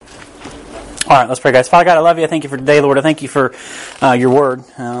All right, let's pray, guys. Father God, I love you. I thank you for today, Lord. I thank you for your word.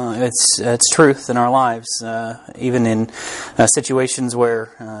 It's truth in our lives, even in situations where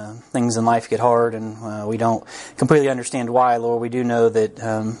things in life get hard and we don't completely understand why, Lord. We do know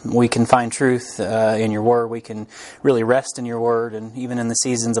that we can find truth in your word. We can really rest in your word, and even in the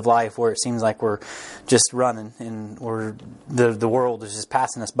seasons of life where it seems like we're just running and the world is just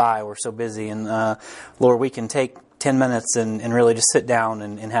passing us by. We're so busy, and Lord, we can take 10 minutes and really just sit down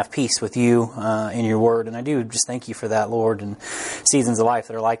and have peace with you in your word. And I do just thank you for that, Lord, and seasons of life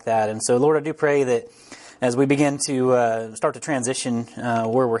that are like that. And so, Lord, I do pray that as we begin to start to transition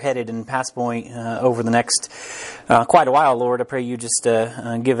where we're headed in Pass Point over the next quite a while, Lord, I pray you just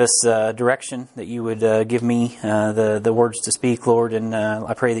give us direction, that you would give me the words to speak, Lord, and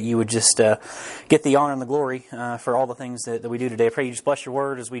I pray that you would just get the honor and the glory for all the things that we do today. I pray you just bless your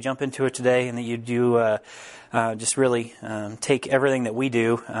word as we jump into it today, and that you do just really take everything that we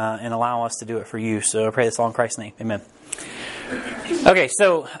do and allow us to do it for you. So I pray this all in Christ's name. Amen. Okay,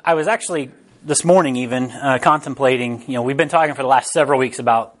 so I was actually this morning even contemplating, we've been talking for the last several weeks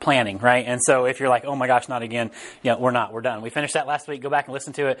about planning, right? And so if you're like, oh my gosh, not again, we're done. We finished that last week. Go back and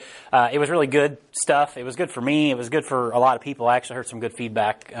listen to it. It was really good stuff. It was good for me. It was good for a lot of people. I actually heard some good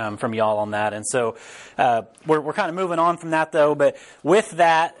feedback from y'all on that. And so we're kind of moving on from that though. But with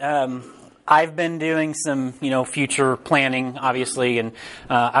that, I've been doing some, future planning, obviously, and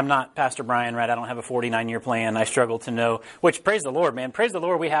I'm not Pastor Brian, right? I don't have a 49-year plan. I struggle to know, which, praise the Lord, man. Praise the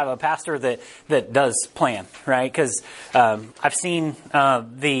Lord we have a pastor that does plan, right? Because I've seen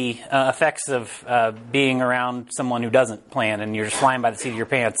the effects of being around someone who doesn't plan, and you're just flying by the seat of your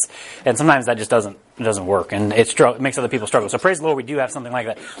pants, and sometimes that just doesn't work, and it makes other people struggle. So praise the Lord, we do have something like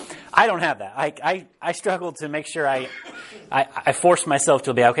that. I don't have that. I struggle to make sure I force myself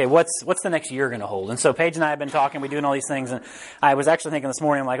to be, okay, what's the next year going to hold? And so Paige and I have been talking, we're doing all these things, and I was actually thinking this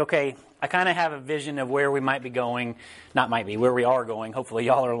morning, I'm like, okay, I kind of have a vision of where we might be going, where we are going. Hopefully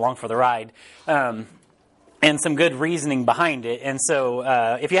y'all are along for the ride. And some good reasoning behind it. And so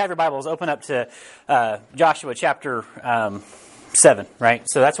if you have your Bibles, open up to Joshua chapter 7, right?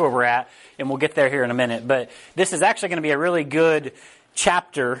 So that's where we're at, and we'll get there here in a minute. But this is actually going to be a really good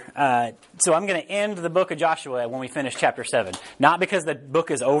chapter. So I'm going to end the book of Joshua when we finish chapter 7. Not because the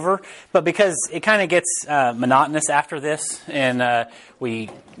book is over, but because it kind of gets monotonous after this, and we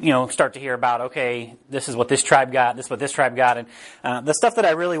start to hear about, okay, this is what this tribe got, this is what this tribe got, and the stuff that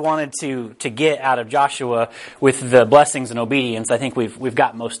I really wanted to get out of Joshua with the blessings and obedience, I think we've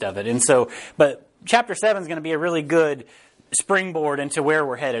got most of it. And so, but chapter 7 is going to be a really good springboard into where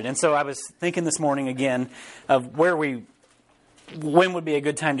we're headed. And so I was thinking this morning again of when would be a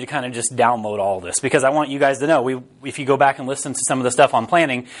good time to kind of just download all this, because I want you guys to know, if you go back and listen to some of the stuff on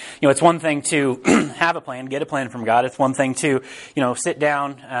planning, it's one thing to have a plan, get a plan from God. It's one thing to, sit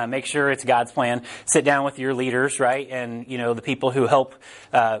down, make sure it's God's plan, sit down with your leaders, right? And, the people who help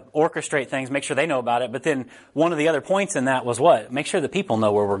orchestrate things, make sure they know about it. But then one of the other points in that was what? Make sure the people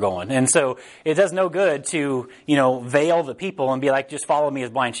know where we're going. And so it does no good to, veil the people and be like, just follow me as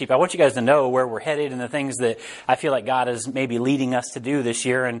blind sheep. I want you guys to know where we're headed and the things that I feel like God is maybe leading us to do this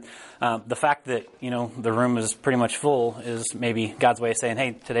year. And the fact that the room is pretty much full is maybe God's way of saying,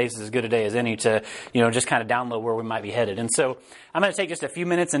 hey, today's as good a day as any to just kind of download where we might be headed. And so I'm going to take just a few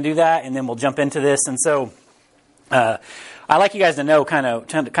minutes and do that, and then we'll jump into this. And so I'd like you guys to know kind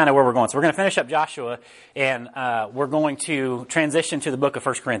of where we're going. So we're going to finish up Joshua, and we're going to transition to the book of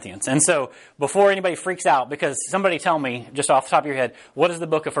 1 Corinthians. And so before anybody freaks out, because somebody tell me, just off the top of your head, what is the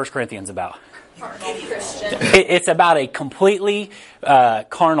book of 1 Corinthians about? Christian. It's about a completely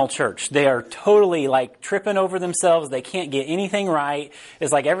carnal church. They are totally tripping over themselves. They can't get anything right.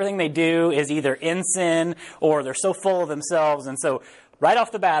 It's like everything they do is either in sin or they're so full of themselves. And so right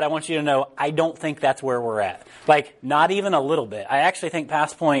off the bat, I want you to know, I don't think that's where we're at. Not even a little bit. I actually think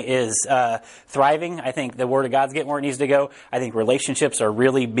Pass Point is thriving. I think the Word of God's getting where it needs to go. I think relationships are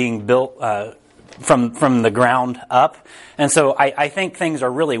really being built from the ground up. And so I think things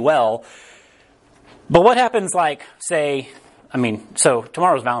are really well. But what happens, so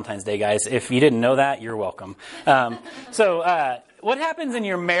tomorrow's Valentine's Day, guys. If you didn't know that, you're welcome. What happens in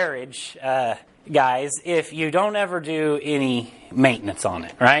your marriage, guys, if you don't ever do any maintenance on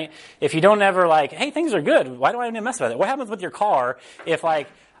it, right? If you don't ever hey, things are good. Why do I need to mess with it? What happens with your car if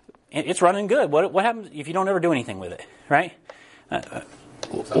it's running good? What happens if you don't ever do anything with it, right?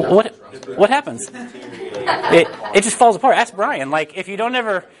 What happens? It just falls apart. Ask Brian. If you don't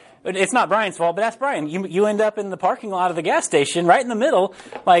ever, it's not Brian's fault, but ask Brian. You end up in the parking lot of the gas station, right in the middle,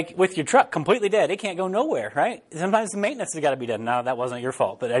 with your truck completely dead. It can't go nowhere, right? Sometimes the maintenance has got to be done. No, that wasn't your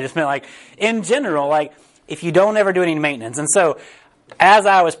fault, but I just meant in general, if you don't ever do any maintenance. And so as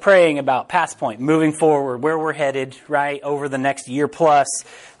I was praying about Past Point, moving forward, where we're headed, right, over the next year plus,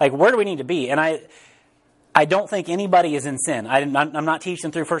 like, where do we need to be? And I don't think anybody is in sin. I'm not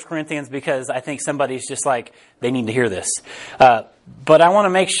teaching through 1 Corinthians because I think somebody's just like, they need to hear this. But I want to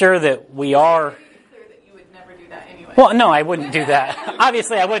make sure that we are... Clear that you would never do that anyway. Well, no, I wouldn't do that.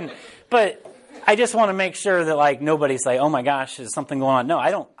 Obviously, I wouldn't. But I just want to make sure that, like, nobody's like, oh my gosh, is something going on? No,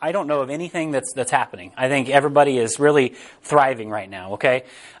 I don't know of anything that's happening. I think everybody is really thriving right now, okay?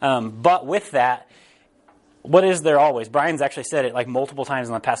 But with that, what is there always? Brian's actually said it like multiple times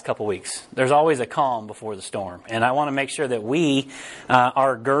in the past couple weeks. There's always a calm before the storm. And I want to make sure that we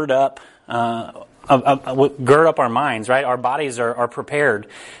are gird up our minds, right? Our bodies are prepared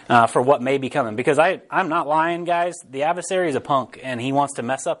for what may be coming. Because I'm not lying, guys. The adversary is a punk, and he wants to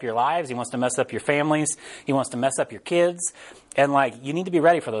mess up your lives. He wants to mess up your families. He wants to mess up your kids. And, like, you need to be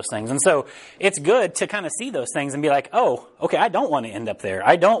ready for those things. And so it's good to kind of see those things and be like, oh, okay, I don't want to end up there.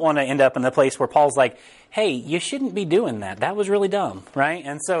 I don't want to end up in the place where Paul's like, hey, you shouldn't be doing that. That was really dumb, right?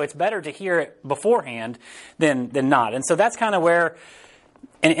 And so it's better to hear it beforehand than not. And so that's kind of where...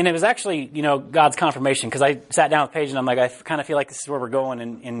 And it was actually, God's confirmation, because I sat down with Paige and I'm like, I kind of feel like this is where we're going.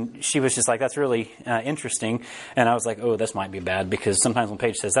 And she was just like, that's really interesting. And I was like, oh, this might be bad, because sometimes when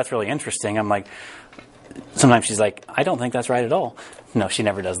Paige says, that's really interesting, I'm like, sometimes she's like, I don't think that's right at all. No, she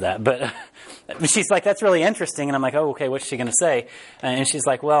never does that. But she's like, that's really interesting. And I'm like, oh, okay, what's she going to say? And she's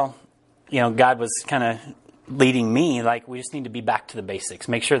like, well, God was kind of leading me, like, we just need to be back to the basics.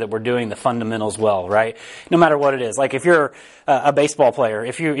 Make sure that we're doing the fundamentals well, right? No matter what it is. Like, if you're a baseball player,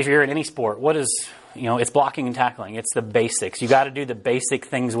 if you're in any sport, what is, it's blocking and tackling. It's the basics. You got to do the basic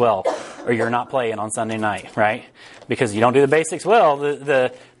things well, or you're not playing on Sunday night, right? Because you don't do the basics well,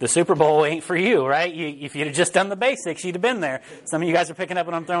 the Super Bowl ain't for you, right? If you'd have just done the basics, you'd have been there. Some of you guys are picking up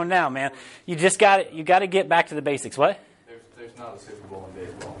what I'm throwing down, man. You got to get back to the basics. What? There's not a Super Bowl in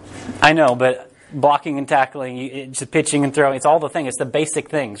baseball. I know, but blocking and tackling, it's pitching and throwing, it's all the things. It's the basic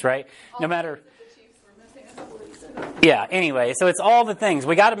things, right? No matter... Yeah, anyway, so it's all the things.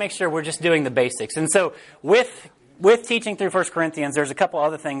 We got to make sure we're just doing the basics. And so with teaching through 1 Corinthians, there's a couple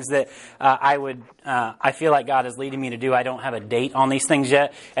other things that I feel like God is leading me to do. I don't have a date on these things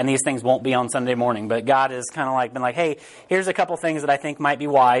yet, and these things won't be on Sunday morning. But God has kind of like been like, hey, here's a couple things that I think might be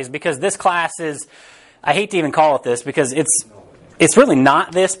wise, because this class is, I hate to even call it this, because it's really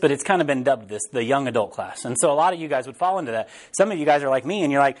not this, but it's kind of been dubbed this, the young adult class. And so a lot of you guys would fall into that. Some of you guys are like me,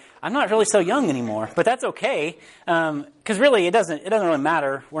 and you're like, I'm not really so young anymore. But that's okay, because really it doesn't really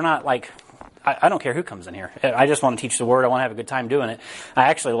matter. We're not like, I don't care who comes in here. I just want to teach the Word. I want to have a good time doing it. I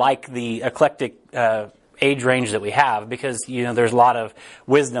actually like the eclectic age range that we have, because there's a lot of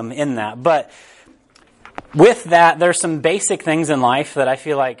wisdom in that. But with that, there's some basic things in life that I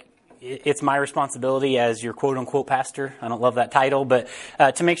feel like it's my responsibility as your quote-unquote pastor. I don't love that title, but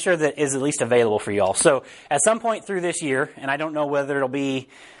to make sure that is at least available for y'all. So at some point through this year, and I don't know whether it'll be,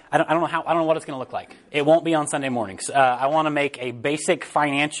 I don't know what it's going to look like. It won't be on Sunday mornings. I want to make a basic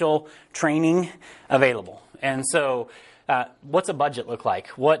financial training available. And so what's a budget look like?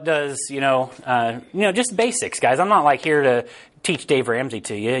 What does, just basics, guys. I'm not like here to teach Dave Ramsey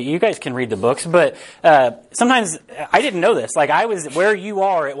to you. You guys can read the books, but sometimes I didn't know this. Like, I was where you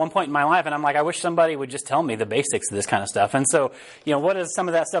are at one point in my life, and I'm like, I wish somebody would just tell me the basics of this kind of stuff. And so, what does some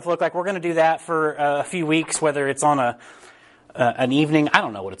of that stuff look like? We're going to do that for a few weeks, whether it's on an evening. I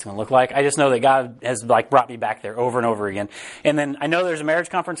don't know what it's going to look like. I just know that God has brought me back there over and over again. And then I know there's a marriage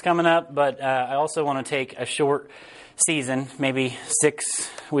conference coming up, but I also want to take a short season, maybe 6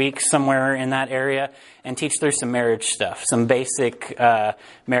 weeks, somewhere in that area, and teach through some marriage stuff, some basic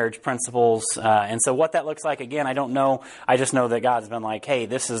marriage principles. And so what that looks like, again, I don't know. I just know that God's been like, hey,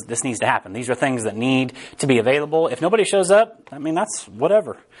 this needs to happen. These are things that need to be available. If nobody shows up, that's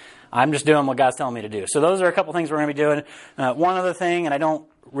whatever. I'm just doing what God's telling me to do. So those are a couple things we're going to be doing. One other thing, and I don't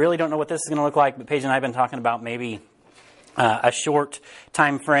know what this is going to look like, but Paige and I have been talking about maybe a short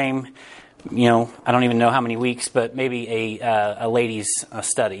time frame. I don't even know how many weeks, but maybe a ladies'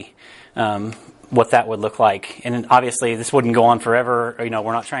 study, what that would look like. And obviously, this wouldn't go on forever. We're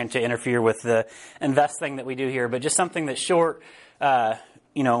not trying to interfere with the invest thing that we do here, but just something that's short,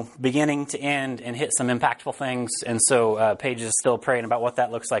 beginning to end, and hit some impactful things. And so Paige is still praying about what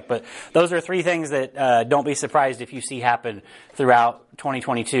that looks like. But those are 3 things that don't be surprised if you see happen throughout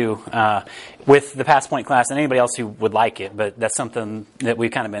 2022 with the Past Point class and anybody else who would like it. But that's something that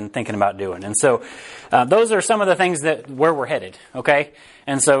we've kind of been thinking about doing. And so those are some of the things where we're headed, okay?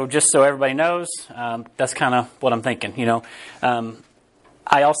 And so just so everybody knows, that's kind of what I'm thinking,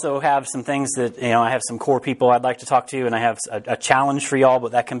 I also have some things that, I have some core people I'd like to talk to, and I have a challenge for y'all,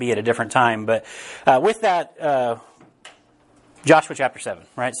 but that can be at a different time. But with that, Joshua chapter 7,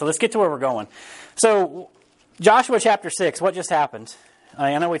 right? So let's get to where we're going. So Joshua chapter 6, what just happened?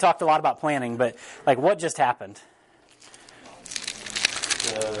 I know we talked a lot about planning, but like what just happened?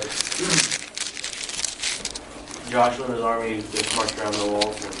 Joshua and his army just marched around the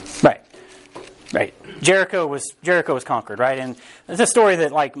walls. And Right. Jericho was conquered, right? And it's a story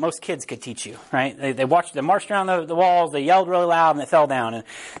that like most kids could teach you, right? They marched around the walls, they yelled really loud, and it fell down. And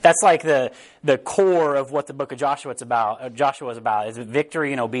that's like the core of what the book of Joshua is about, is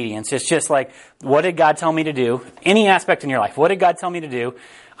victory and obedience. It's just like, what did God tell me to do? Any aspect in your life, what did God tell me to do?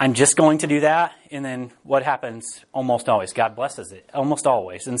 I'm just going to do that. And then what happens almost always? God blesses it almost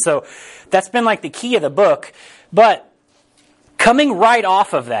always. And so that's been like the key of the book. But coming right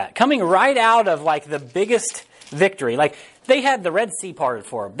off of that, coming right out of like the biggest victory, like they had the Red Sea parted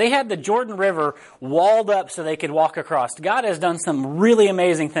for them. They had the Jordan River walled up so they could walk across. God has done some really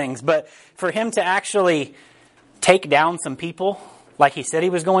amazing things, but for him to actually take down some people like he said he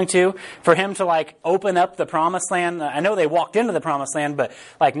was going to, for him to like open up the promised land. I know they walked into the promised land, but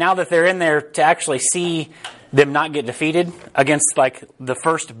like now that they're in there, to actually see them not get defeated against like the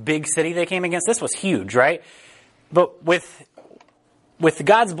first big city they came against, this was huge, right? But with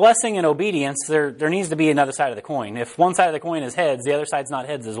God's blessing and obedience, there needs to be another side of the coin. If one side of the coin is heads, the other side's not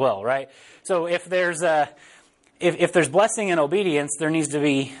heads as well, right? So if there's blessing and obedience, there needs to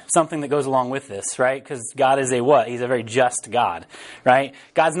be something that goes along with this, right? Because God is a what? He's a very just God, right?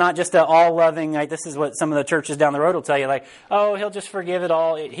 God's not just an all-loving, like this is what some of the churches down the road will tell you, like, oh, he'll just forgive it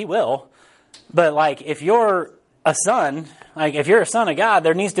all. He will. But like, if you're a son, like if you're a son of God,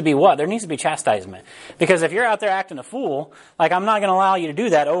 there needs to be what? There needs to be chastisement. Because if you're out there acting a fool, like I'm not going to allow you to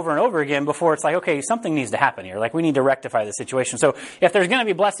do that over and over again before it's like, okay, something needs to happen here. Like we need to rectify the situation. So if there's going to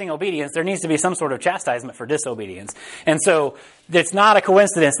be blessing obedience, there needs to be some sort of chastisement for disobedience. And so it's not a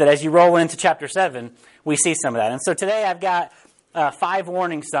coincidence that as you roll into chapter 7, we see some of that. And so today I've got 5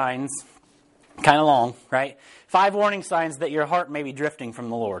 warning signs, kind of long, right? 5 warning signs that your heart may be drifting from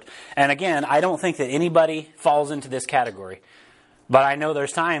the Lord. And again, I don't think that anybody falls into this category. But I know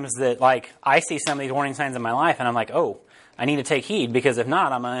there's times that like I see some of these warning signs in my life and I'm like, oh, I need to take heed, because if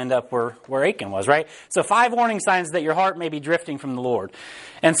not, I'm going to end up where Achan was, right? So 5 warning signs that your heart may be drifting from the Lord.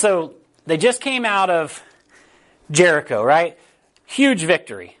 And so they just came out of Jericho, right? Huge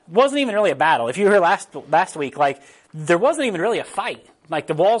victory. Wasn't even really a battle. If you were here last week, like there wasn't even really a fight. Like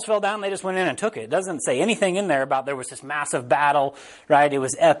the walls fell down, they just went in and took it. It doesn't say anything in there about there was this massive battle, right? It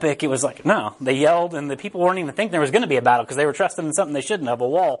was epic. It was like, no, they yelled and the people weren't even thinking there was going to be a battle because they were trusting in something they shouldn't have, a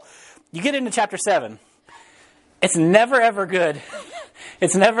wall. You get into chapter 7. It's never ever good.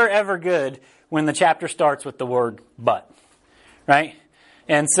 It's never ever good when the chapter starts with the word but, right?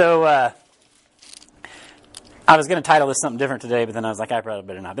 And so I was going to title this something different today, but then I was like, I probably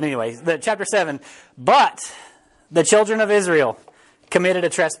better not. But anyway, the chapter 7, but the children of Israel committed a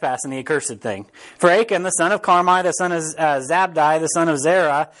trespass in the accursed thing. For Achan, the son of Carmi, the son of Zabdi, the son of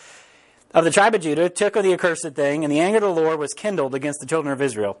Zerah, of the tribe of Judah, took of the accursed thing, and the anger of the Lord was kindled against the children of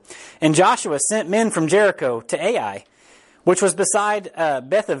Israel. And Joshua sent men from Jericho to Ai, which was beside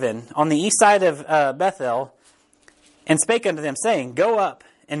Bethaven, on the east side of Bethel, and spake unto them, saying, Go up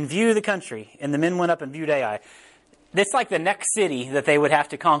and view the country. And the men went up and viewed Ai. It's like the next city that they would have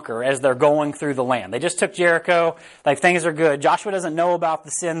to conquer as they're going through the land. They just took Jericho, like things are good. Joshua doesn't know about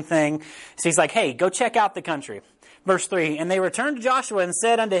the sin thing. So he's like, hey, go check out the country. Verse 3, and they returned to Joshua and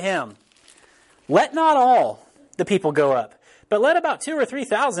said unto him, Let not all the people go up, but let about 2,000 or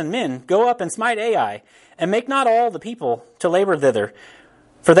 3,000 men go up and smite Ai, and make not all the people to labor thither,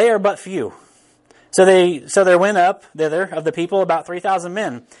 for they are but few. So there went up thither of the people about 3,000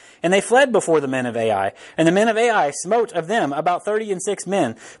 men, and they fled before the men of Ai. And the men of Ai smote of them about 36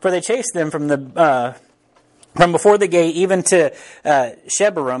 men, for they chased them from before the gate even to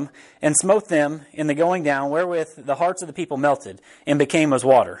Shebarim, and smote them in the going down, wherewith the hearts of the people melted, and became as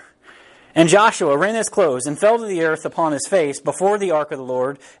water. And Joshua rent his clothes, and fell to the earth upon his face before the ark of the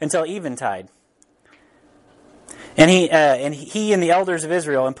Lord until eventide. And he and the elders of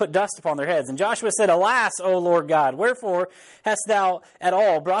Israel, and put dust upon their heads. And Joshua said, Alas, O Lord God, wherefore hast thou at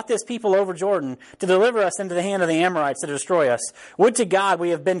all brought this people over Jordan to deliver us into the hand of the Amorites to destroy us? Would to God we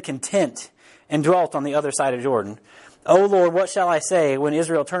have been content and dwelt on the other side of Jordan. O Lord, what shall I say when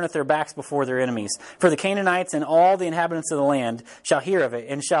Israel turneth their backs before their enemies? For the Canaanites and all the inhabitants of the land shall hear of it,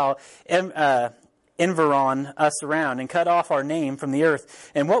 and shall environ us around, and cut off our name from the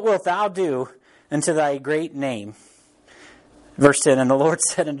earth. And what wilt thou do unto thy great name? Verse 10, and the Lord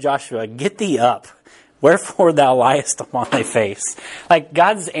said unto Joshua, Get thee up, wherefore thou liest upon thy face. Like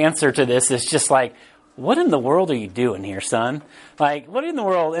God's answer to this is just like, what in the world are you doing here, son? Like, what in the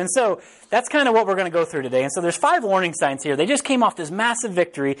world? And so that's kind of what we're going to go through today. And so there's 5 warning signs here. They just came off this massive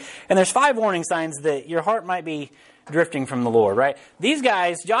victory, and there's 5 warning signs that your heart might be drifting from the Lord, right? These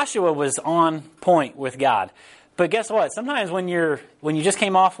guys, Joshua was on point with God. But guess what? Sometimes when you just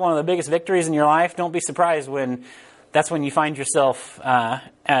came off one of the biggest victories in your life, don't be surprised when that's when you find yourself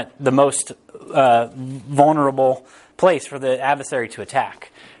at the most vulnerable place for the adversary to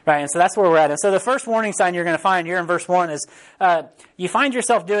attack. Right, and so that's where we're at. And so the first warning sign you're going to find here in verse 1 is you find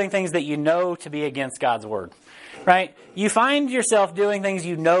yourself doing things that you know to be against God's word. Right? You find yourself doing things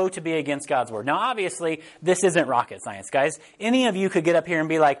you know to be against God's word. Now, obviously, this isn't rocket science, guys. Any of you could get up here and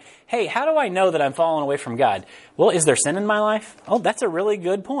be like, hey, how do I know that I'm falling away from God? Well, is there sin in my life? Oh, that's a really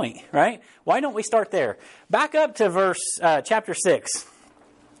good point, right? Why don't we start there? Back up to chapter 6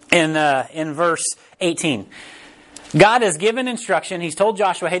 in verse 18. God has given instruction. He's told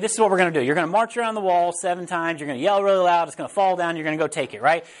Joshua, hey, this is what we're going to do. You're going to march around the wall 7 times. You're going to yell really loud. It's going to fall down. You're going to go take it,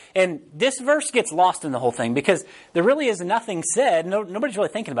 right? And this verse gets lost in the whole thing because there really is nothing said. Nobody's really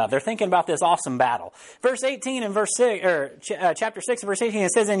thinking about it. They're thinking about this awesome battle. Verse 18 in chapter 6, verse 18,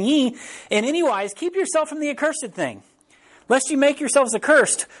 it says, and ye, in any wise, keep yourself from the accursed thing, lest you make yourselves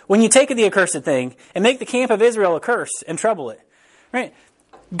accursed when you take of the accursed thing and make the camp of Israel a curse and trouble it. Right?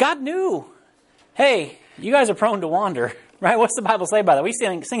 God knew, hey, you guys are prone to wander, right? What's the Bible say about that? We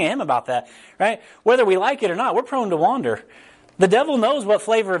sing a hymn about that, right? Whether we like it or not, we're prone to wander. The devil knows what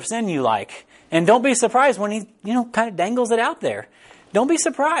flavor of sin you like. And don't be surprised when he, kind of dangles it out there. Don't be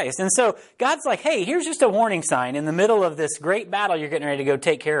surprised. And so God's like, hey, here's just a warning sign in the middle of this great battle you're getting ready to go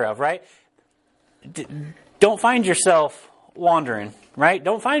take care of, right? Don't find yourself wandering, right?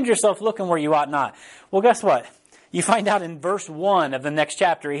 Don't find yourself looking where you ought not. Well, guess what? You find out in verse 1 of the next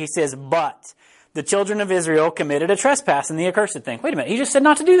chapter, he says, but the children of Israel committed a trespass in the accursed thing. Wait a minute, he just said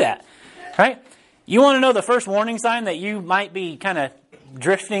not to do that, right? You want to know the first warning sign that you might be kind of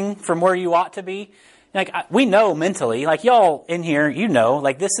drifting from where you ought to be? Like, we know mentally, like y'all in here,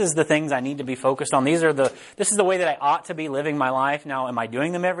 like this is the things I need to be focused on. This is the way that I ought to be living my life. Now, am I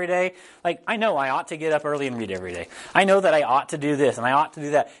doing them every day? Like, I know I ought to get up early and read every day. I know that I ought to do this and I ought to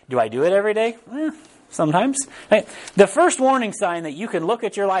do that. Do I do it every day? Sometimes. Right? The first warning sign that you can look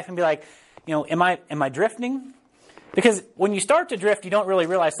at your life and be like, am I drifting? Because when you start to drift, you don't really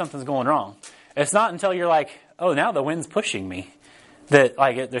realize something's going wrong. It's not until you're like, oh, now the wind's pushing me that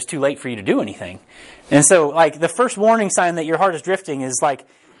there's too late for you to do anything. And so the first warning sign that your heart is drifting is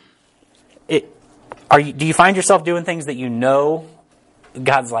do you find yourself doing things that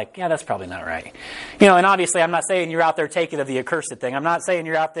God's like, yeah, that's probably not right. And obviously I'm not saying you're out there taking of the accursed thing. I'm not saying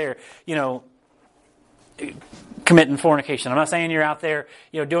you're out there, committing fornication. I'm not saying you're out there,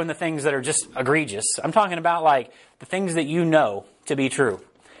 doing the things that are just egregious. I'm talking about the things that you know to be true.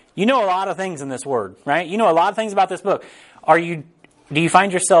 You know a lot of things in this word, right? You know a lot of things about this book. Do you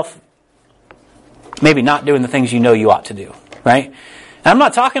find yourself maybe not doing the things you know you ought to do, right? And I'm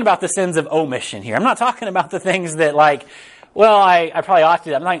not talking about the sins of omission here. I'm not talking about the things that I probably ought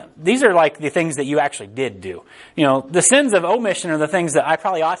to do. These are the things that you actually did do. The sins of omission are the things that I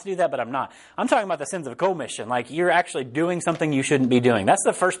probably ought to do that, but I'm not. I'm talking about the sins of commission. You're actually doing something you shouldn't be doing. That's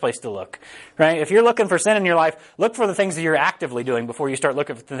the first place to look, right? If you're looking for sin in your life, look for the things that you're actively doing before you start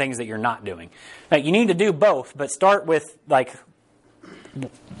looking for the things that you're not doing. You need to do both, but start with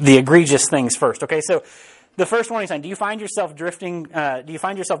the egregious things first. Okay, so the first warning sign: do you find yourself drifting? Do you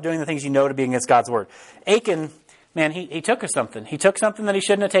find yourself doing the things you know to be against God's word? Achan. Man, he took something. He took something that he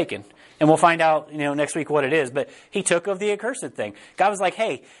shouldn't have taken. And we'll find out, next week what it is. But he took of the accursed thing. God was like,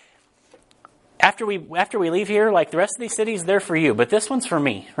 hey, after we leave here, the rest of these cities, they're for you. But this one's for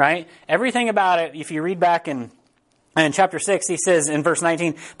me, right? Everything about it, if you read back in chapter 6, he says in verse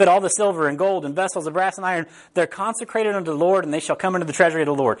 19, but all the silver and gold and vessels of brass and iron, they're consecrated unto the Lord, and they shall come into the treasury of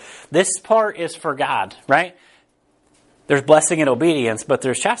the Lord. This part is for God, right? There's blessing and obedience, but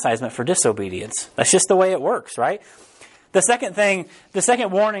there's chastisement for disobedience. That's just the way it works, right? The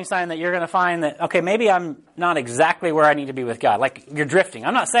second warning sign that you're going to find that, okay, maybe I'm not exactly where I need to be with God. You're drifting.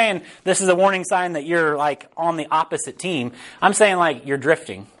 I'm not saying this is a warning sign that you're on the opposite team. I'm saying you're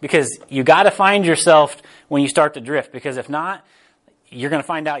drifting because you got to find yourself when you start to drift, because if not, you're going to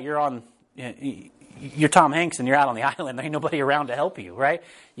find out you're Tom Hanks and you're out on the island. There ain't nobody around to help you, right?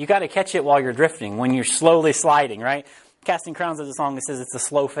 You got to catch it while you're drifting, when you're slowly sliding, right? Casting Crowns is a song that says it's a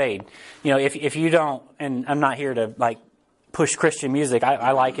slow fade. If you don't, and I'm not here to push Christian music.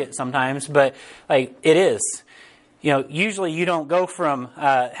 I like it sometimes, but it is. Usually you don't go from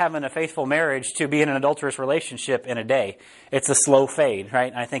having a faithful marriage to being in an adulterous relationship in a day. It's a slow fade,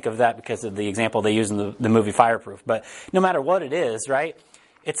 right? And I think of that because of the example they use in the movie Fireproof. But no matter what it is, right?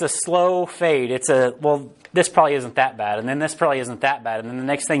 it's a slow fade. It's well, this probably isn't that bad, and then this probably isn't that bad, and then the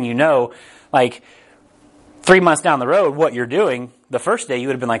next thing you know, like 3 months down the road, what you're doing, the first day you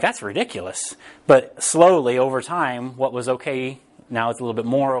would have been like, that's ridiculous. But slowly, over time, what was okay, now it's a little bit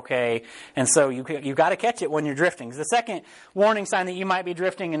more okay. And so you got to catch it when you're drifting. The second warning sign that you might be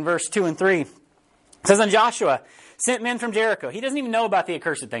drifting in verse 2 and 3, it says, and Joshua sent men from Jericho. He doesn't even know about the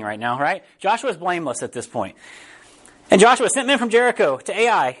accursed thing right now, right? Joshua's blameless at this point. And Joshua sent men from Jericho to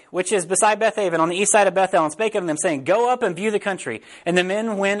Ai, which is beside Bethaven on the east side of Bethel, and spake unto them, saying, go up and view the country. And the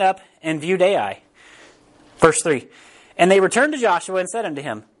men went up and viewed Ai. Verse 3, and they returned to Joshua and said unto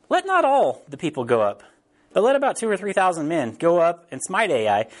him, let not all the people go up, but let about 2,000 or 3,000 men go up and smite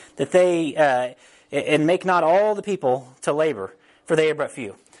Ai, that they, and make not all the people to labor, for they are but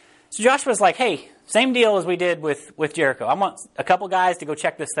few. So Joshua's like, hey, same deal as we did with Jericho. I want a couple guys to go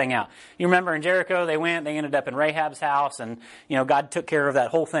check this thing out. You remember in Jericho, they ended up in Rahab's house, and God took care of that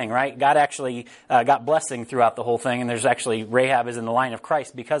whole thing, right? God actually got blessing throughout the whole thing, and there's actually, Rahab is in the line of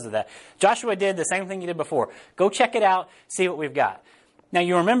Christ because of that. Joshua did the same thing he did before. Go check it out, see what we've got. Now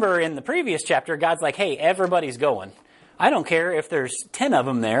you remember in the previous chapter, God's like, hey, everybody's going. I don't care if there's 10 of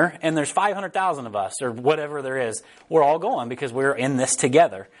them there, and there's 500,000 of us, or whatever there is. We're all going because we're in this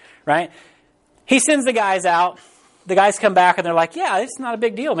together, right? He sends the guys out. The guys come back and they're like, yeah, it's not a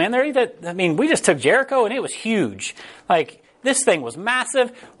big deal, man. We just took Jericho and it was huge. Like, this thing was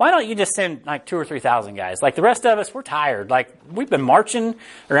massive. Why don't you just send like 2,000 or 3,000 guys? Like, the rest of us, we're tired. Like, we've been marching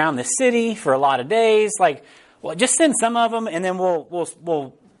around the city for a lot of days. Like, well, just send some of them and then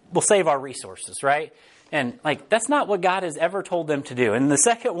we'll save our resources, right? And like, that's not what God has ever told them to do. And the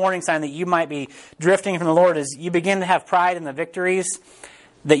second warning sign that you might be drifting from the Lord is you begin to have pride in the victories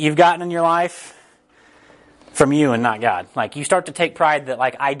that you've gotten in your life from you and not God. Like, you start to take pride that,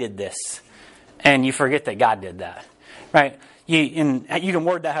 like, I did this, and you forget that God did that, right? You can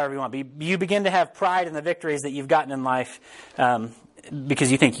word that however you want, but you begin to have pride in the victories that you've gotten in life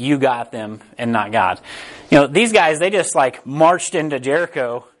because you think you got them and not God. These guys, they just, like, marched into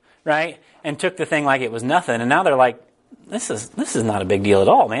Jericho, right, and took the thing like it was nothing, and now they're like, this is not a big deal at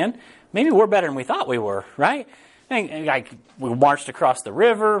all, man. Maybe we're better than we thought we were, right? Like, we marched across the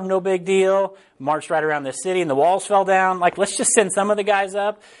river, no big deal. Marched right around the city, and the walls fell down. Like, let's just send some of the guys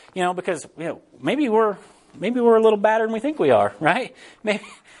up, because maybe we're a little badder than we think we are, right? Maybe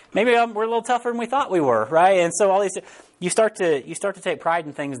we're a little tougher than we thought we were, right? And so all these, you start to take pride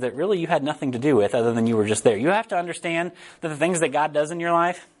in things that really you had nothing to do with, other than you were just there. You have to understand that the things that God does in your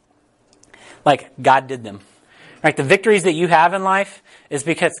life, like, God did them. Right? The victories that you have in life is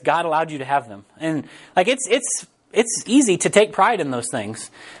because God allowed you to have them, and like it's easy to take pride in those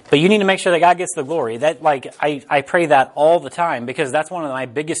things, but you need to make sure that God gets the glory. That, like, I pray that all the time, because that's one of my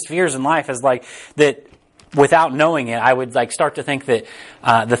biggest fears in life, is like that without knowing it, I would like start to think that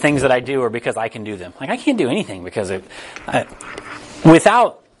the things that I do are because I can do them. Like, I can't do anything because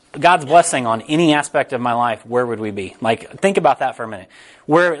without God's blessing on any aspect of my life, where would we be? Like, think about that for a minute.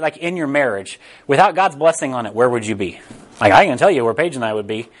 Where, like, in your marriage, without God's blessing on it, where would you be? Like, I can tell you where Paige and I would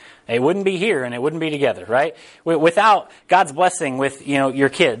be. It wouldn't be here, and it wouldn't be together, right? Without God's blessing with, your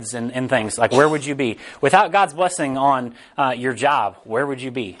kids and things, like, where would you be? Without God's blessing on your job, where would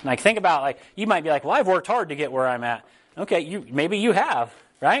you be? Like, think about, like, you might be like, well, I've worked hard to get where I'm at. Okay, maybe you have,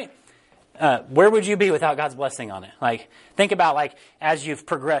 right? Where would you be without God's blessing on it? Like, think about, like, as you've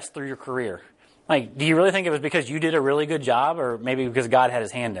progressed through your career. Like, do you really think it was because you did a really good job, or maybe because God had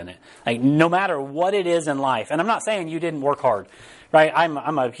his hand in it? Like, no matter what it is in life, and I'm not saying you didn't work hard, right?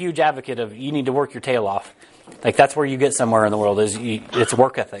 I'm a huge advocate of you need to work your tail off. Like, that's where you get somewhere in the world, it's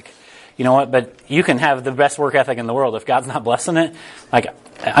work ethic. You know what? But you can have the best work ethic in the world. If God's not blessing it, like,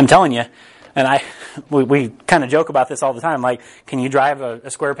 I'm telling you, and we kind of joke about this all the time. Like, can you drive a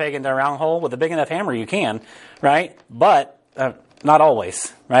square peg into a round hole? With a big enough hammer, you can, right? But not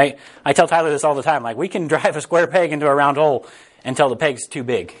always, right? I tell Tyler this all the time. Like, we can drive a square peg into a round hole until the peg's too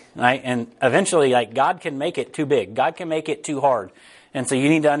big, right? And eventually, like, God can make it too big. God can make it too hard. And so you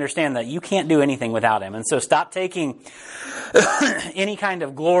need to understand that you can't do anything without Him. And so stop taking any kind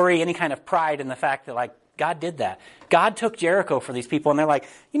of glory, any kind of pride in the fact that, like, God did that. God took Jericho for these people, and they're like,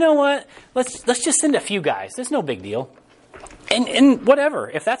 you know what? Let's just send a few guys. It's no big deal. And whatever.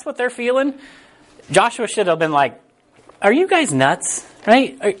 If that's what they're feeling, Joshua should have been like, are you guys nuts?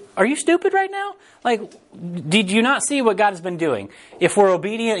 Right? Are you stupid right now? Like, did you not see what God has been doing? If we're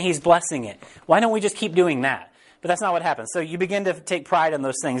obedient, He's blessing it. Why don't we just keep doing that? But that's not what happens. So you begin to take pride in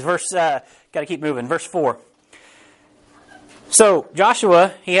those things. Got to keep moving. Verse 4. So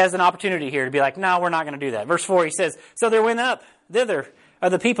Joshua, he has an opportunity here to be like, no, we're not going to do that. Verse 4, he says, so there went up thither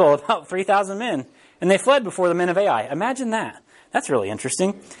of the people about 3,000 men, and they fled before the men of Ai. Imagine that. That's really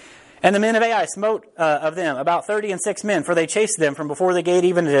interesting. And the men of Ai smote of them about 36 men, for they chased them from before the gate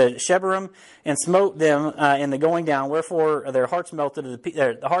even to Shebarim, and smote them in the going down. Wherefore their hearts melted,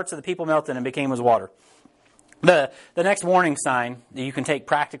 the hearts of the people melted and became as water. The next warning sign that you can take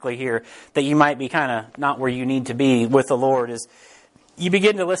practically here, that you might be kind of not where you need to be with the Lord, is you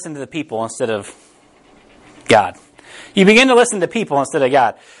begin to listen to the people instead of God. You begin to listen to people instead of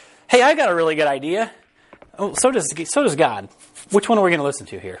God. Hey, I got a really good idea. Oh, so does God. Which one are we going to listen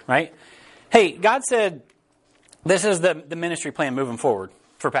to here, right? Hey, God said this is the ministry plan moving forward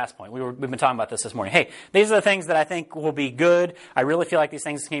for Past Point. We've been talking about this morning. Hey, these are the things that I think will be good. I really feel like these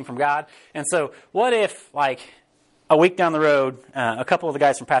things came from God. And so what if, like, a week down the road, a couple of the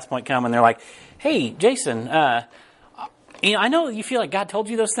guys from Past Point come and they're like, hey, Jason, I know you feel like God told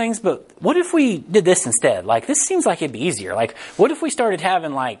you those things, but what if we did this instead? Like, this seems like it'd be easier. Like, what if we started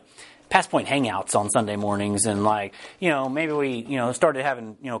having, like, Past Point hangouts on Sunday mornings, and like, maybe we, started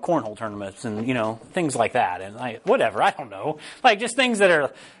having, cornhole tournaments and, things like that, and like, whatever, I don't know, like just things that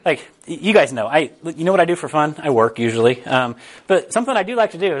are like, you guys know, you know what I do for fun? I work usually, but something I do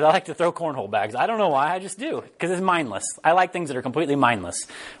like to do is I like to throw cornhole bags. I don't know why, I just do, because it's mindless. I like things that are completely mindless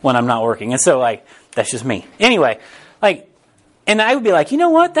when I'm not working, and so like, that's just me. Anyway, like, and I would be like, you know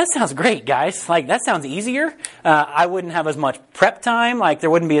what? That sounds great, guys. Like, that sounds easier. I wouldn't have as much prep time. Like,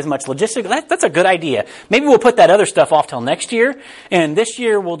 there wouldn't be as much logistics. That's a good idea. Maybe we'll put that other stuff off till next year. And this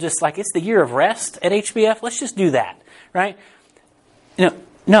year we'll just, like, it's the year of rest at HBF. Let's just do that, right?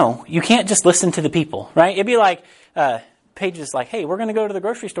 No, you can't just listen to the people, right? It'd be like, Paige is like, hey, we're going to go to the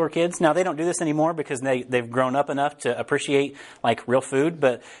grocery store, kids. Now, they don't do this anymore because they've grown up enough to appreciate, like, real food.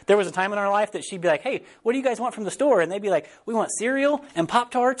 But there was a time in our life that she'd be like, hey, what do you guys want from the store? And they'd be like, we want cereal and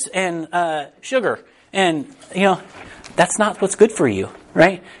Pop-Tarts and sugar. And, that's not what's good for you,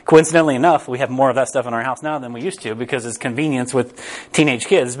 right? Coincidentally enough, we have more of that stuff in our house now than we used to because it's convenience with teenage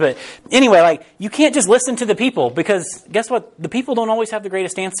kids. But anyway, like, you can't just listen to the people because guess what? The people don't always have the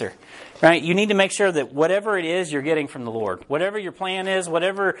greatest answer, right? You need to make sure that whatever it is you're getting from the Lord, whatever your plan is,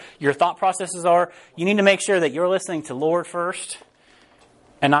 whatever your thought processes are, you need to make sure that you're listening to Lord first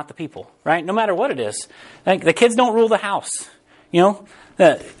and not the people, right? No matter what it is. Like, the kids don't rule the house,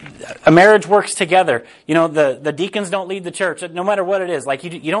 a marriage works together. The deacons don't lead the church. No matter what it is, like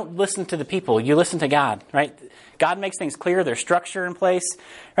you don't listen to the people. You listen to God, right? God makes things clear. There's structure in place,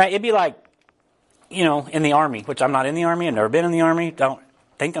 right? It'd be like, in the Army, which I'm not in the Army. I've never been in the Army. Don't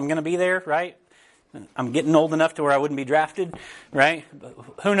think I'm going to be there, right? I'm getting old enough to where I wouldn't be drafted, right? But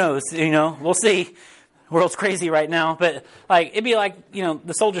who knows? We'll see. The world's crazy right now. But like, it'd be like,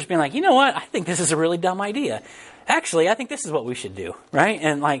 the soldiers being like, you know what? I think this is a really dumb idea. Actually, I think this is what we should do, right?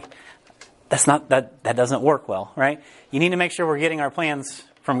 And like, that doesn't work well, right? You need to make sure we're getting our plans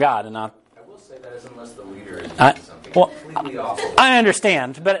from God and not. I will say that is unless the leader is doing something completely awful. I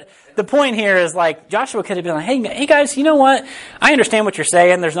understand, but the point here is like Joshua could have been like, hey guys, you know what? I understand what you're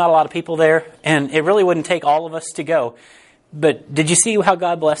saying. There's not a lot of people there, and it really wouldn't take all of us to go. But did you see how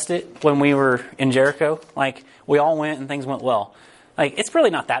God blessed it when we were in Jericho? Like, we all went and things went well. Like, it's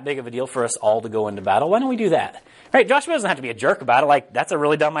really not that big of a deal for us all to go into battle. Why don't we do that? Right? Joshua doesn't have to be a jerk about it. Like, that's a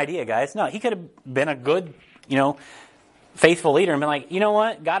really dumb idea, guys. No, he could have been a good, faithful leader and been like, you know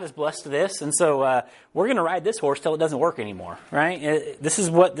what? God has blessed this, and so we're going to ride this horse till it doesn't work anymore. Right? This is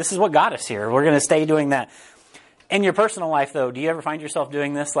what got us here. We're going to stay doing that. In your personal life, though, do you ever find yourself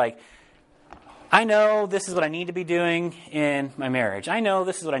doing this? Like, I know this is what I need to be doing in my marriage. I know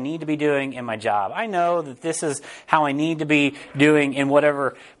this is what I need to be doing in my job. I know that this is how I need to be doing in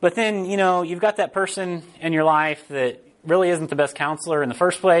whatever. But then, you've got that person in your life that really isn't the best counselor in the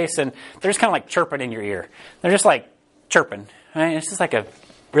first place, and they're just kind of like chirping in your ear. They're just like chirping. Right? It's just like a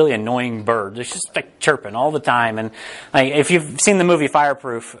really annoying bird. It's just like chirping all the time. And like, if you've seen the movie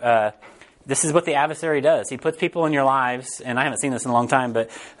Fireproof, this is what the adversary does. He puts people in your lives, and I haven't seen this in a long time,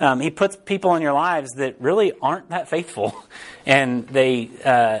 but he puts people in your lives that really aren't that faithful. And they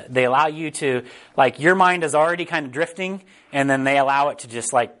allow you to, like, your mind is already kind of drifting, and then they allow it to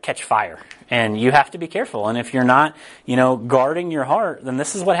just, like, catch fire. And you have to be careful. And if you're not, guarding your heart, then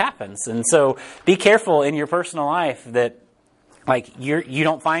this is what happens. And so be careful in your personal life that, like, you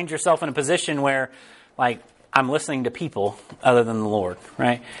don't find yourself in a position where, like, I'm listening to people other than the Lord,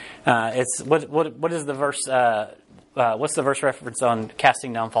 right? It's what is the verse? What's the verse reference on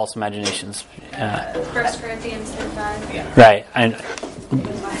casting down false imaginations? 1 Corinthians 10:5. Yeah. Right.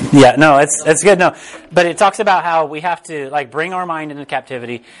 Yeah. No, it's good. No, but it talks about how we have to like bring our mind into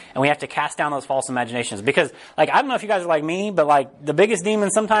captivity, and we have to cast down those false imaginations. Because like I don't know if you guys are like me, but like the biggest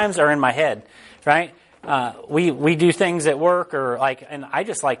demons sometimes are in my head, right? we do things at work and I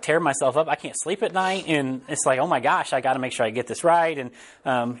just like tear myself up. I can't sleep at night, and it's like, oh my gosh, I got to make sure I get this right.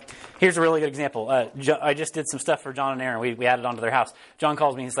 And here's a really good example. I just did some stuff for John and Aaron. We added onto their house. John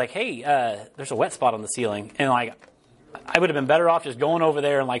calls me. He's like, hey, there's a wet spot on the ceiling, and like, I would have been better off just going over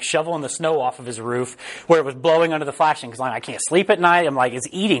there and like shoveling the snow off of his roof where it was blowing under the flashing, because like, I can't sleep at night. I'm like, it's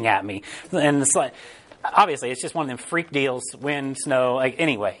eating at me, and it's like, obviously, it's just one of them freak deals. Wind, snow, like,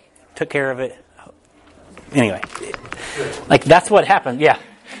 anyway, took care of it. Anyway, like, that's what happened. Yeah.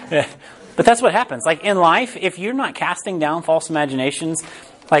 But that's what happens. Like, in life, if you're not casting down false imaginations,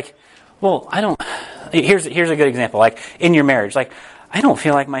 like, well, here's a good example. Like, in your marriage, like, I don't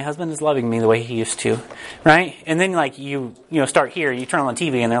feel like my husband is loving me the way he used to, right? And then, like, you start here, you turn on the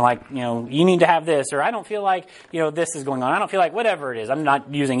TV, and they're like, you need to have this, or I don't feel like, this is going on. I don't feel like, whatever it is. I'm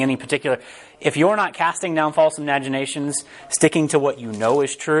not using any particular. If you're not casting down false imaginations, sticking to what you know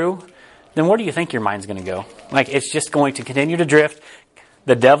is true, then where do you think your mind's going to go? Like, it's just going to continue to drift.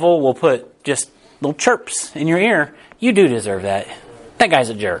 The devil will put just little chirps in your ear. You do deserve that. That guy's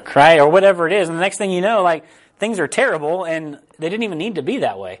a jerk, right? Or whatever it is. And the next thing you know, like, things are terrible, and they didn't even need to be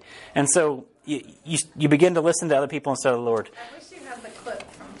that way. And so you begin to listen to other people instead of the Lord. I wish you had the clip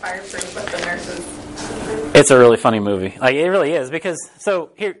from Fireproof with the nurses. It's a really funny movie. Like, it really is. Because, so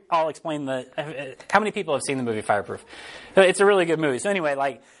here, I'll explain how many people have seen the movie Fireproof? It's a really good movie. So anyway,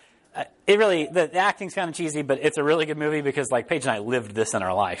 like, the acting's kind of cheesy, but it's a really good movie because, like, Paige and I lived this in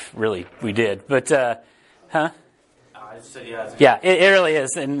our life. Really, we did. But, huh? I just said yeah. Yeah, it really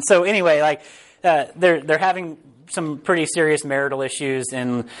is. And so anyway, like, they're having some pretty serious marital issues,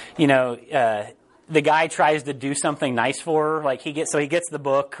 and the guy tries to do something nice for her. Like, he gets the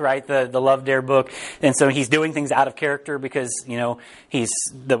book, right, the Love Dare book, and so he's doing things out of character because he's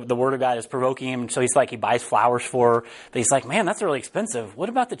the Word of God is provoking him. So he's like, he buys flowers for her, but he's like, man, that's really expensive. What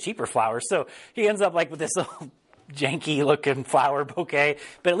about the cheaper flowers? So he ends up like with this little janky looking flower bouquet,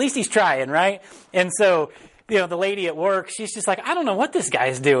 but at least he's trying, right? And so, the lady at work, she's just like, I don't know what this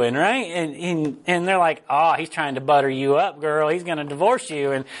guy's doing, right? And they're like, oh, he's trying to butter you up, girl. He's going to divorce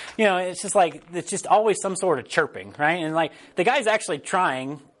you. And, it's just like, it's just always some sort of chirping, right? And like, the guy's actually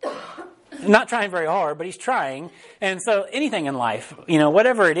trying, not trying very hard, but he's trying. And so anything in life,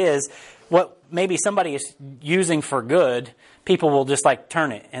 whatever it is, what maybe somebody is using for good, people will just like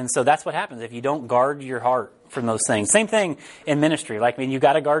turn it. And so that's what happens if you don't guard your heart from those things. Same thing in ministry. Like, you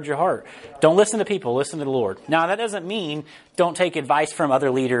got to guard your heart. Don't listen to people. Listen to the Lord. Now, that doesn't mean don't take advice from other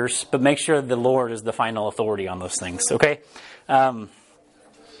leaders, but make sure the Lord is the final authority on those things. Okay?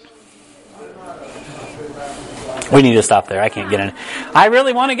 We need to stop there. I can't get in. I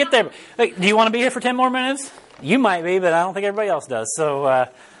really want to get there. Do you want to be here for 10 more minutes? You might be, but I don't think everybody else does. So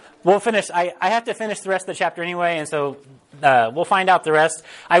we'll finish. I have to finish the rest of the chapter anyway, and so we'll find out the rest.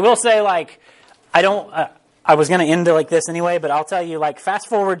 I will say, like, I was going to end it like this anyway, but I'll tell you, like, fast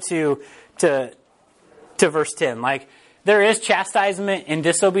forward to verse 10. Like, there is chastisement in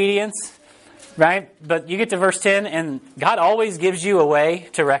disobedience, right? But you get to verse 10, and God always gives you a way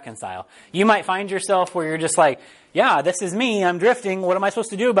to reconcile. You might find yourself where you're just like, yeah, this is me. I'm drifting. What am I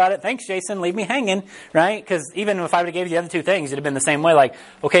supposed to do about it? Thanks, Jason. Leave me hanging, right? Because even if I would have gave you the other two things, it'd have been the same way. Like,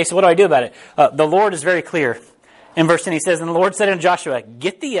 okay, so what do I do about it? The Lord is very clear. In verse 10, he says, and the Lord said unto Joshua,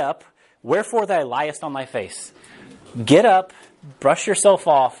 get thee up. Wherefore thou liest on thy face? Get up, brush yourself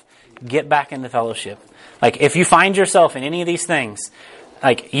off, get back into fellowship. Like, if you find yourself in any of these things,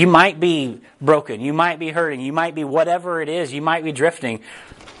 like, you might be broken, you might be hurting, you might be whatever it is, you might be drifting.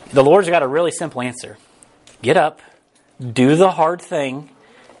 The Lord's got a really simple answer. Get up, do the hard thing,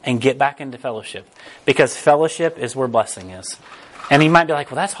 and get back into fellowship. Because fellowship is where blessing is. And you might be like,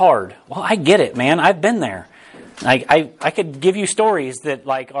 well, that's hard. Well, I get it, man. I've been there. I could give you stories that,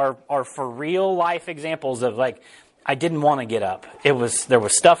 like, are for real life examples of, like, I didn't want to get up. There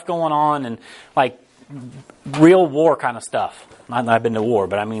was stuff going on, and like real war kind of stuff. Not that I've been to war,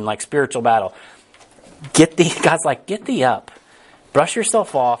 but I mean like spiritual battle. God's like, get thee up, brush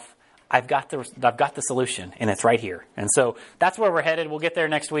yourself off. I've got the solution, and it's right here. And so that's where we're headed. We'll get there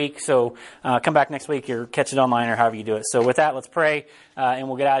next week. So come back next week or catch it online or however you do it. So with that, let's pray, and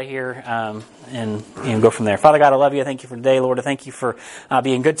we'll get out of here and go from there. Father God, I love you. I thank you for today, Lord. I thank you for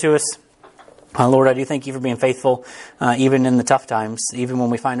being good to us. Lord, I do thank you for being faithful, even in the tough times, even when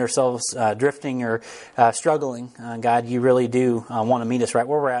we find ourselves drifting or struggling. God, you really do want to meet us right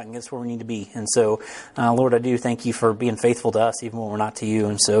where we're at and get us where we need to be. And so, Lord, I do thank you for being faithful to us, even when we're not to you.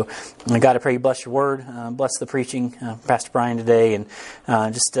 And so, God, I pray you bless your word, bless the preaching, Pastor Brian today, and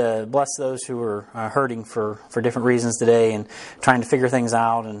just bless those who are hurting for different reasons today and trying to figure things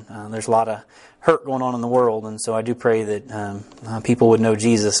out. And there's a lot of hurt going on in the world, and so I do pray that people would know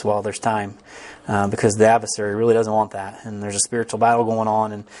Jesus while there's time. because the adversary really doesn't want that. And there's a spiritual battle going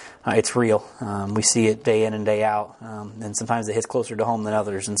on, and it's real. We see it day in and day out, and sometimes it hits closer to home than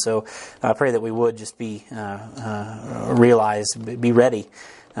others. And so I pray that we would just be ready,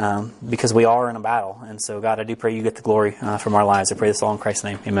 because we are in a battle. And so, God, I do pray you get the glory from our lives. I pray this all in Christ's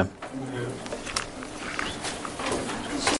name. Amen.